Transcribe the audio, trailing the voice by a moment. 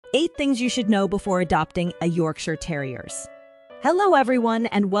8 things you should know before adopting a Yorkshire Terriers. Hello everyone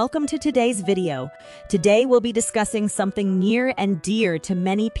and welcome to today's video. Today we'll be discussing something near and dear to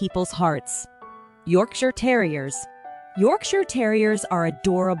many people's hearts. Yorkshire Terriers. Yorkshire Terriers are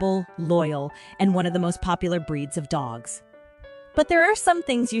adorable, loyal, and one of the most popular breeds of dogs. But there are some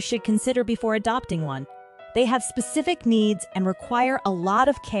things you should consider before adopting one. They have specific needs and require a lot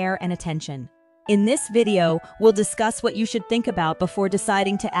of care and attention. In this video, we'll discuss what you should think about before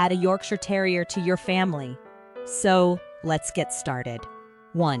deciding to add a Yorkshire Terrier to your family. So, let's get started.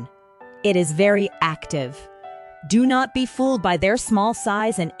 1. It is very active. Do not be fooled by their small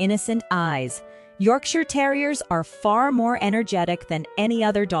size and innocent eyes. Yorkshire Terriers are far more energetic than any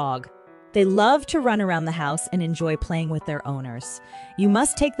other dog. They love to run around the house and enjoy playing with their owners. You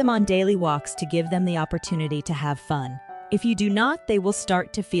must take them on daily walks to give them the opportunity to have fun. If you do not, they will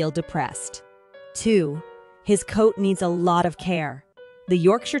start to feel depressed. 2. His coat needs a lot of care. The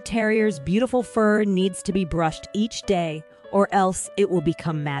Yorkshire Terrier's beautiful fur needs to be brushed each day, or else it will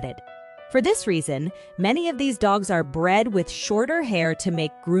become matted. For this reason, many of these dogs are bred with shorter hair to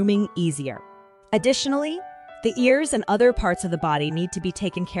make grooming easier. Additionally, the ears and other parts of the body need to be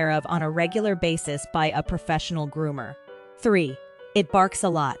taken care of on a regular basis by a professional groomer. 3. It barks a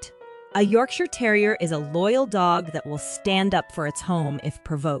lot. A Yorkshire Terrier is a loyal dog that will stand up for its home if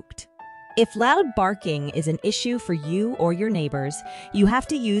provoked. If loud barking is an issue for you or your neighbors, you have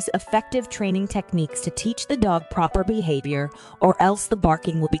to use effective training techniques to teach the dog proper behavior, or else the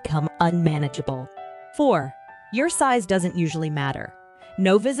barking will become unmanageable. 4. Your size doesn't usually matter.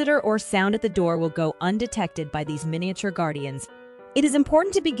 No visitor or sound at the door will go undetected by these miniature guardians. It is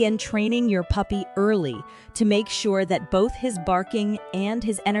important to begin training your puppy early to make sure that both his barking and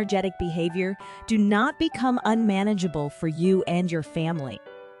his energetic behavior do not become unmanageable for you and your family.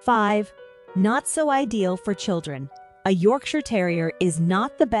 5. Not so ideal for children. A Yorkshire Terrier is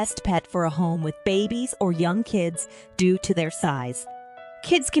not the best pet for a home with babies or young kids due to their size.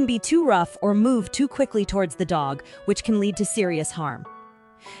 Kids can be too rough or move too quickly towards the dog, which can lead to serious harm.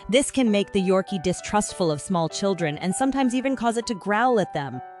 This can make the Yorkie distrustful of small children and sometimes even cause it to growl at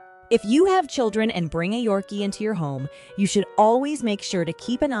them. If you have children and bring a Yorkie into your home, you should always make sure to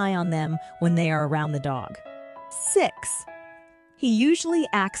keep an eye on them when they are around the dog. 6. He usually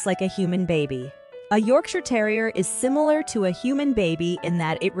acts like a human baby. A Yorkshire Terrier is similar to a human baby in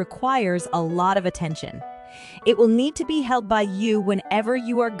that it requires a lot of attention. It will need to be held by you whenever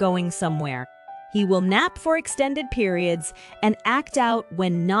you are going somewhere. He will nap for extended periods and act out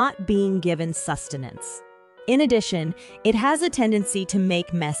when not being given sustenance. In addition, it has a tendency to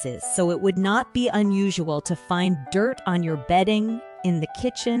make messes, so it would not be unusual to find dirt on your bedding, in the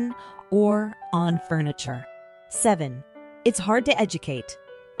kitchen, or on furniture. 7. It's hard to educate.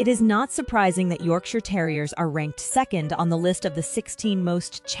 It is not surprising that Yorkshire Terriers are ranked second on the list of the 16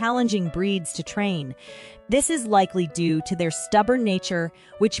 most challenging breeds to train. This is likely due to their stubborn nature,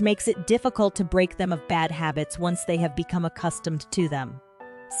 which makes it difficult to break them of bad habits once they have become accustomed to them.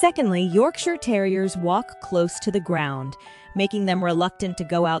 Secondly, Yorkshire Terriers walk close to the ground, making them reluctant to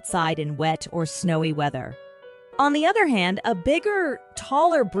go outside in wet or snowy weather. On the other hand, a bigger,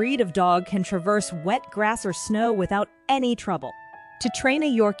 taller breed of dog can traverse wet grass or snow without any trouble. To train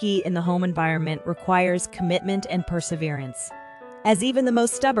a Yorkie in the home environment requires commitment and perseverance, as even the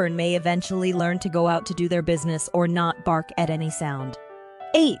most stubborn may eventually learn to go out to do their business or not bark at any sound.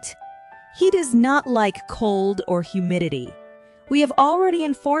 8. He does not like cold or humidity. We have already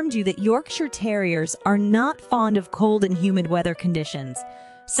informed you that Yorkshire Terriers are not fond of cold and humid weather conditions,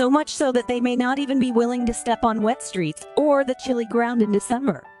 so much so that they may not even be willing to step on wet streets or the chilly ground in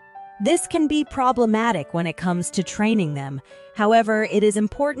December. This can be problematic when it comes to training them. However, it is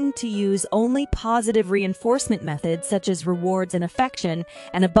important to use only positive reinforcement methods such as rewards and affection,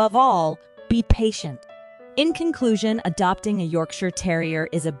 and above all, be patient. In conclusion, adopting a Yorkshire Terrier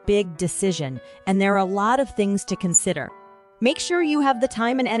is a big decision, and there are a lot of things to consider. Make sure you have the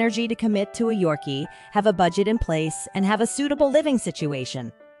time and energy to commit to a Yorkie, have a budget in place, and have a suitable living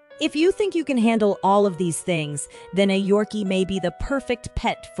situation. If you think you can handle all of these things, then a Yorkie may be the perfect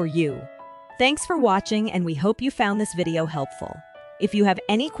pet for you. Thanks for watching, and we hope you found this video helpful. If you have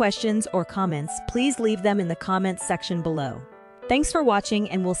any questions or comments, please leave them in the comments section below. Thanks for watching,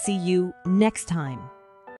 and we'll see you next time.